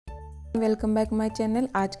Welcome back my channel.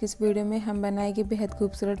 आज की इस वीडियो में हम बनाएंगे बेहद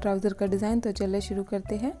खूबसूरत ट्राउज़र का डिज़ाइन। तो चलिए शुरू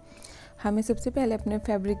करते हैं। हमें सबसे पहले अपने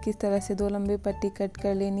फैब्रिक की इस तरह से 2 लंबी पट्टी कट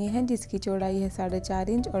कर लेनी है, जिसकी चौड़ाई है 4.5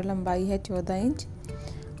 इंच और लंबाई है 14 इंच।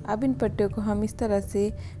 अब इन पट्टियों को हम इस तरह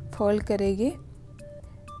से फोल्ड करेंगे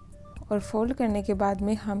और फोल्ड करने के बाद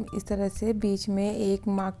में हम इस तरह से बीच में एक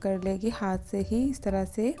मार्क कर लेंगे हाथ से ही, इस तरह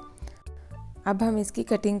से। अब हम इसकी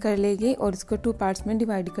कटिंग कर लेंगे और इसको 2 पार्ट्स में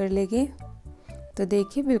डिवाइड कर लेंगे। तो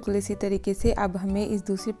देखिए बिल्कुल इसी तरीके से अब हमें इस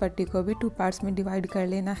दूसरी पट्टी को भी 2 पार्ट्स में डिवाइड कर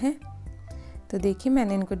लेना है। तो देखिए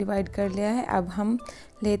मैंने इनको डिवाइड कर लिया है। अब हम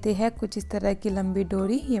लेते हैं कुछ इस तरह की लंबी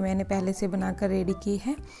डोरी, ये मैंने पहले से बनाकर रेडी की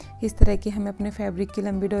है। इस तरह की हमें अपने फैब्रिक की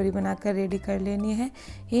लंबी डोरी बनाकर रेडी कर लेनी है।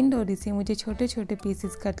 इन डोरी से मुझे छोटे छोटे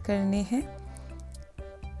पीसेस कट करने हैं।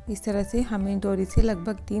 इस तरह से हम इन डोरी से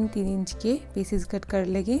लगभग 3-3 इंच के पीसेस कट कर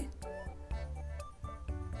लेंगे।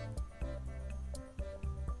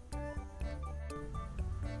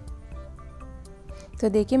 तो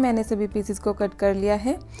देखिए मैंने सभी पीसेस को कट कर लिया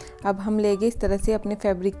है। अब हम लेंगे इस तरह से अपने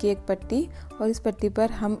फैब्रिक की एक पट्टी और इस पट्टी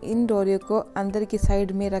पर हम इन डोरियों को अंदर की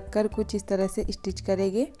साइड में रखकर कुछ इस तरह से स्टिच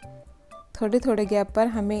करेंगे। थोड़े थोड़े गैप पर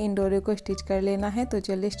हमें इन डोरियों को स्टिच कर लेना है। तो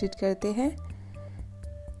चलिए स्टिच करते हैं।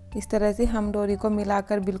 इस तरह से हम डोरी को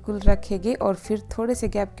मिलाकर बिल्कुल रखेंगे और फिर थोड़े से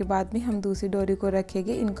गैप के बाद में हम दूसरी डोरी को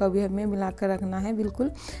रखेंगे। इनको भी हमें मिलाकर रखना है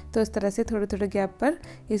बिल्कुल। तो इस तरह से थोड़े थोड़े गैप पर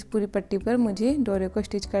इस पूरी पट्टी पर मुझे डोरी को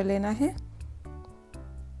स्टिच कर लेना है।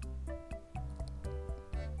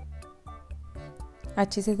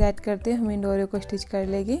 अच्छे से सेट करते हम इन डोरियों को स्टिच कर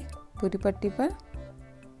लेंगे पूरी पट्टी पर।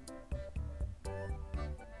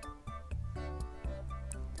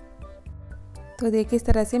 तो देखिए इस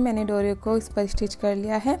तरह से मैंने डोरियों को इस पर स्टिच कर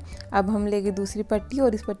लिया है। अब हम लेंगे दूसरी पट्टी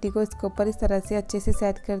और इस पट्टी को इसके ऊपर इस तरह से अच्छे से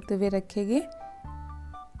सेट करते हुए रखेंगे।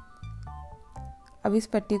 अब इस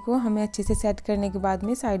पट्टी को हमें अच्छे से सेट करने के बाद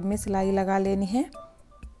में साइड में सिलाई लगा लेनी है।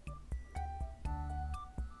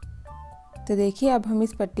 तो देखिए अब हम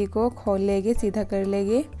इस पट्टी को खोल लेंगे, सीधा कर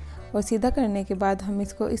लेंगे और सीधा करने के बाद हम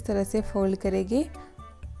इसको इस तरह से फोल्ड करेंगे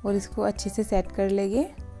और इसको अच्छे से सेट कर लेंगे।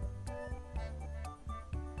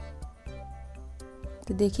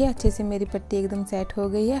 तो देखिए अच्छे से मेरी पट्टी एकदम सेट हो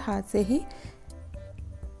गई है हाथ से ही।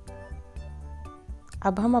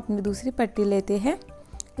 अब हम अपनी दूसरी पट्टी लेते हैं।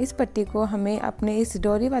 इस पट्टी को हमें अपने इस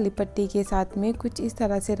डोरी वाली पट्टी के साथ में कुछ इस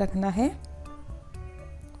तरह से रखना है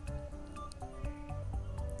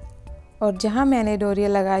और जहाँ मैंने डोरियाँ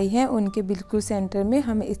लगाई हैं उनके बिल्कुल सेंटर में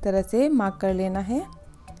हमें इस तरह से मार्क कर लेना है।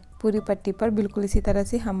 पूरी पट्टी पर बिल्कुल इसी तरह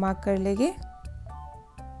से हम मार्क कर लेंगे।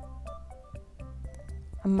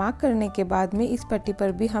 अब मार्क करने के बाद में इस पट्टी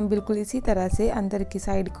पर भी हम बिल्कुल इसी तरह से अंदर की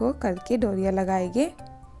साइड को करके डोरियाँ लगाएंगे।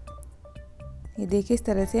 ये देखिए इस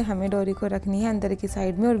तरह से हमें डोरी को रखनी है अंदर की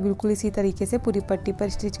साइड में और बिल्कुल इसी तरीके से पूरी पट्टी पर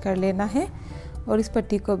स्टिच कर लेना है। और इस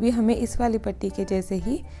पट्टी को भी हमें इस वाली पट्टी के जैसे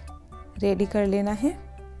ही रेडी कर लेना है।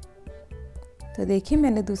 तो देखिए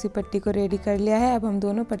मैंने दूसरी पट्टी को रेडी कर लिया है। अब हम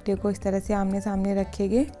दोनों पट्टियों को इस तरह से आमने सामने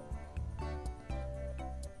रखेंगे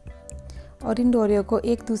और इन डोरियों को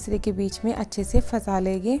एक दूसरे के बीच में अच्छे से फंसा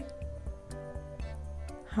लेंगे।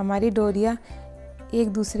 हमारी डोरियाँ एक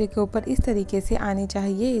दूसरे के ऊपर इस तरीके से आनी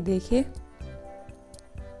चाहिए। ये देखिए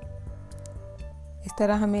इस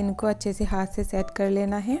तरह हमें इनको अच्छे से हाथ से सेट कर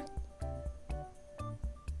लेना है।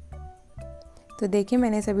 तो देखिए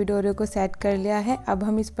मैंने सभी डोरियों को सेट कर लिया है। अब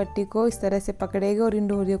हम इस पट्टी को इस तरह से पकड़ेंगे और इन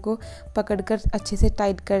डोरियों को पकड़कर अच्छे से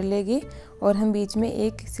टाइट कर लेंगे और हम बीच में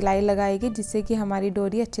एक सिलाई लगाएंगे, जिससे कि हमारी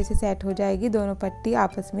डोरी अच्छे से सेट हो जाएगी, दोनों पट्टी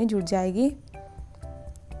आपस में जुड़ जाएगी।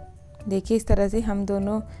 देखिए इस तरह से हम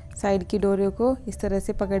दोनों साइड की डोरियों को इस तरह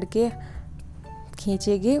से पकड़ के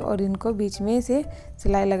खींचेंगे और इनको बीच में से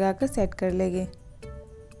सिलाई लगाकर सेट कर लेंगे।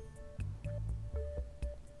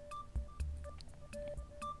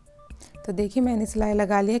 तो देखिए मैंने सिलाई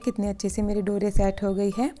लगा लिया, कितनी अच्छे से मेरी डोरियाँ सेट हो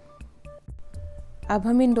गई है। अब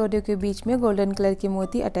हम इन डोरियों के बीच में गोल्डन कलर के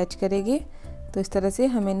मोती अटैच करेंगे। तो इस तरह से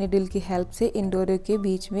हमें नीडल की हेल्प से इन डोरियों के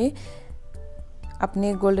बीच में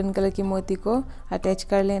अपने गोल्डन कलर के मोती को अटैच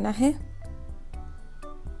कर लेना है।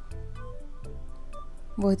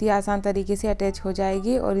 बहुत ही आसान तरीके से अटैच हो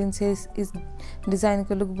जाएगी और इनसे इस डिज़ाइन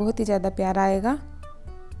का लुक बहुत ही ज़्यादा प्यारा आएगा।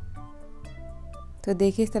 तो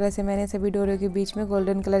देखिए इस तरह से मैंने सभी डोरियों के बीच में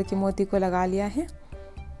गोल्डन कलर के मोती को लगा लिया है।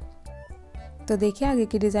 तो देखिए आगे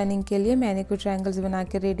की डिज़ाइनिंग के लिए मैंने कुछ ट्रायंगल्स बना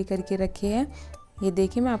के रेडी करके रखे हैं। ये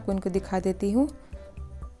देखिए मैं आपको इनको दिखा देती हूँ।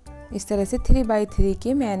 इस तरह से 3x3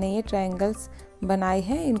 के मैंने ये ट्रायंगल्स बनाए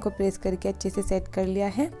हैं। इनको प्रेस करके अच्छे से सेट कर लिया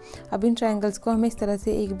है। अब इन ट्रायंगल्स को हमें इस तरह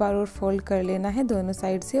से एक बार और फोल्ड कर लेना है दोनों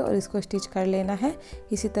साइड से और इसको स्टिच कर लेना है।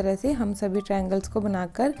 इसी तरह से हम सभी ट्रायंगल्स को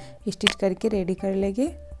बनाकर स्टिच करके रेडी कर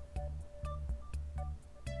लेंगे।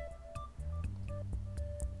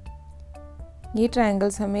 ये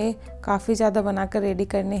ट्रायंगल्स हमें काफ़ी ज़्यादा बनाकर रेडी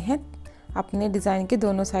करने हैं। अपने डिज़ाइन के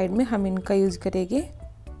दोनों साइड में हम इनका यूज़ करेंगे।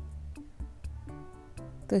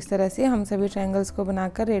 तो इस तरह से हम सभी ट्रायंगल्स को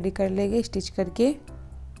बनाकर रेडी कर लेंगे स्टिच करके।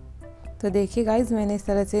 तो देखिए गाइज, मैंने इस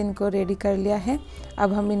तरह से इनको रेडी कर लिया है।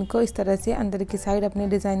 अब हम इनको इस तरह से अंदर की साइड अपने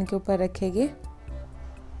डिज़ाइन के ऊपर रखेंगे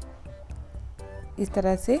इस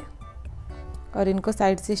तरह से, और इनको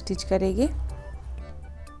साइड से स्टिच करेंगे।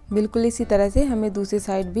 बिल्कुल इसी तरह से हमें दूसरी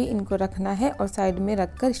साइड भी इनको रखना है और साइड में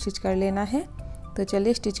रखकर स्टिच कर लेना है। तो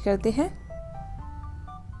चलिए स्टिच करते हैं।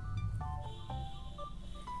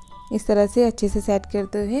 इस तरह से अच्छे से सेट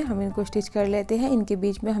करते हुए हम इनको स्टिच कर लेते हैं। इनके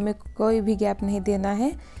बीच में हमें कोई भी गैप नहीं देना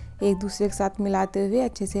है, एक दूसरे के साथ मिलाते हुए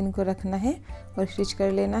अच्छे से इनको रखना है और स्टिच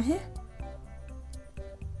कर लेना है।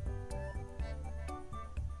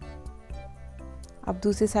 अब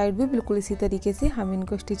दूसरी साइड भी बिल्कुल इसी तरीके से हम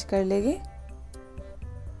इनको स्टिच कर लेंगे।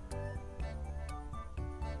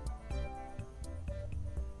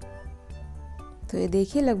 तो ये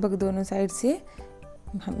देखिए, लगभग दोनों साइड से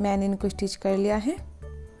मैंने इनको स्टिच कर लिया है।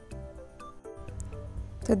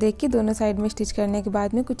 तो देखिए, दोनों साइड में स्टिच करने के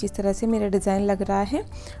बाद में कुछ इस तरह से मेरा डिज़ाइन लग रहा है।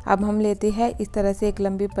 अब हम लेते हैं इस तरह से एक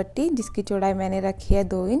लंबी पट्टी, जिसकी चौड़ाई मैंने रखी है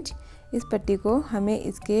 2 इंच। इस पट्टी को हमें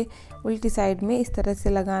इसके उल्टी साइड में इस तरह से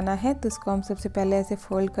लगाना है। तो इसको हम सबसे पहले ऐसे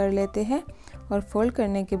फोल्ड कर लेते हैं और फोल्ड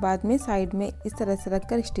करने के बाद में साइड में इस तरह से रख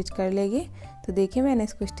कर स्टिच कर लेंगे। तो देखिए, मैंने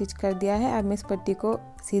इसको स्टिच कर दिया है। अब मैं इस पट्टी को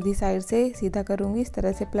सीधी साइड से सीधा करूँगी, इस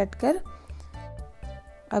तरह से पलट कर।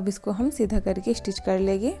 अब इसको हम सीधा करके स्टिच कर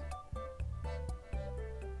लेंगे।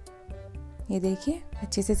 ये देखिए,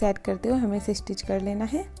 अच्छे से सेट करते हुए हमें इसे स्टिच कर लेना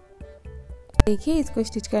है। देखिए, इसको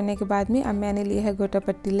स्टिच करने के बाद में अब मैंने लिया है गोटा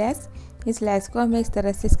पट्टी लेस। इस लेस को हमें इस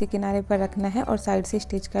तरह से इसके किनारे पर रखना है और साइड से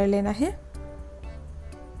स्टिच कर लेना है।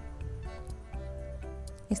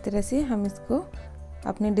 इस तरह से हम इसको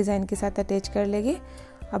अपने डिज़ाइन के साथ अटैच कर लेंगे।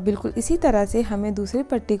 अब बिल्कुल इसी तरह से हमें दूसरी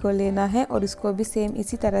पट्टी को लेना है और इसको भी सेम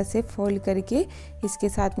इसी तरह से फोल्ड करके इसके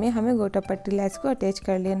साथ में हमें गोटा पट्टी लेस को अटैच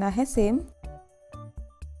कर लेना है सेम।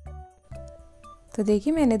 तो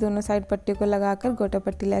देखिए, मैंने दोनों साइड पट्टी को लगाकर गोटा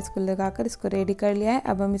पट्टी लेस को लगाकर इसको रेडी कर लिया है।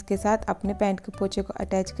 अब हम इसके साथ अपने पैंट के पोंचे को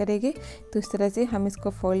अटैच करेंगे। तो इस तरह से हम इसको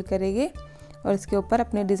फोल्ड करेंगे और इसके ऊपर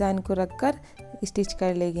अपने डिज़ाइन को रखकर स्टिच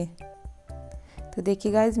कर लेंगे। तो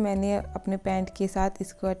देखिए गाइज, मैंने अपने पैंट के साथ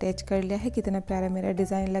इसको अटैच कर लिया है। कितना प्यारा मेरा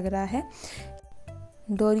डिज़ाइन लग रहा है।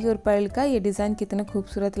 डोरी और पर्ल का ये डिज़ाइन कितना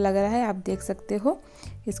खूबसूरत लग रहा है, आप देख सकते हो।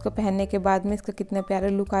 इसको पहनने के बाद में इसका कितना प्यारा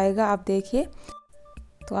लुक आएगा, आप देखिए।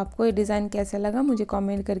 तो आपको ये डिज़ाइन कैसा लगा मुझे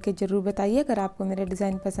कमेंट करके ज़रूर बताइए। अगर आपको मेरा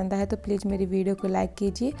डिज़ाइन पसंद आया तो प्लीज़ मेरी वीडियो को लाइक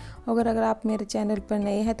कीजिए। अगर आप मेरे चैनल पर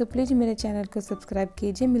नए हैं तो प्लीज़ मेरे चैनल को सब्सक्राइब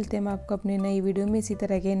कीजिए। मिलते हैं हम आपको अपनी नई वीडियो में इसी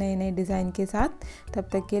तरह के नए नए डिज़ाइन के साथ। तब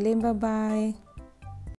तक के लिए बाय बाय।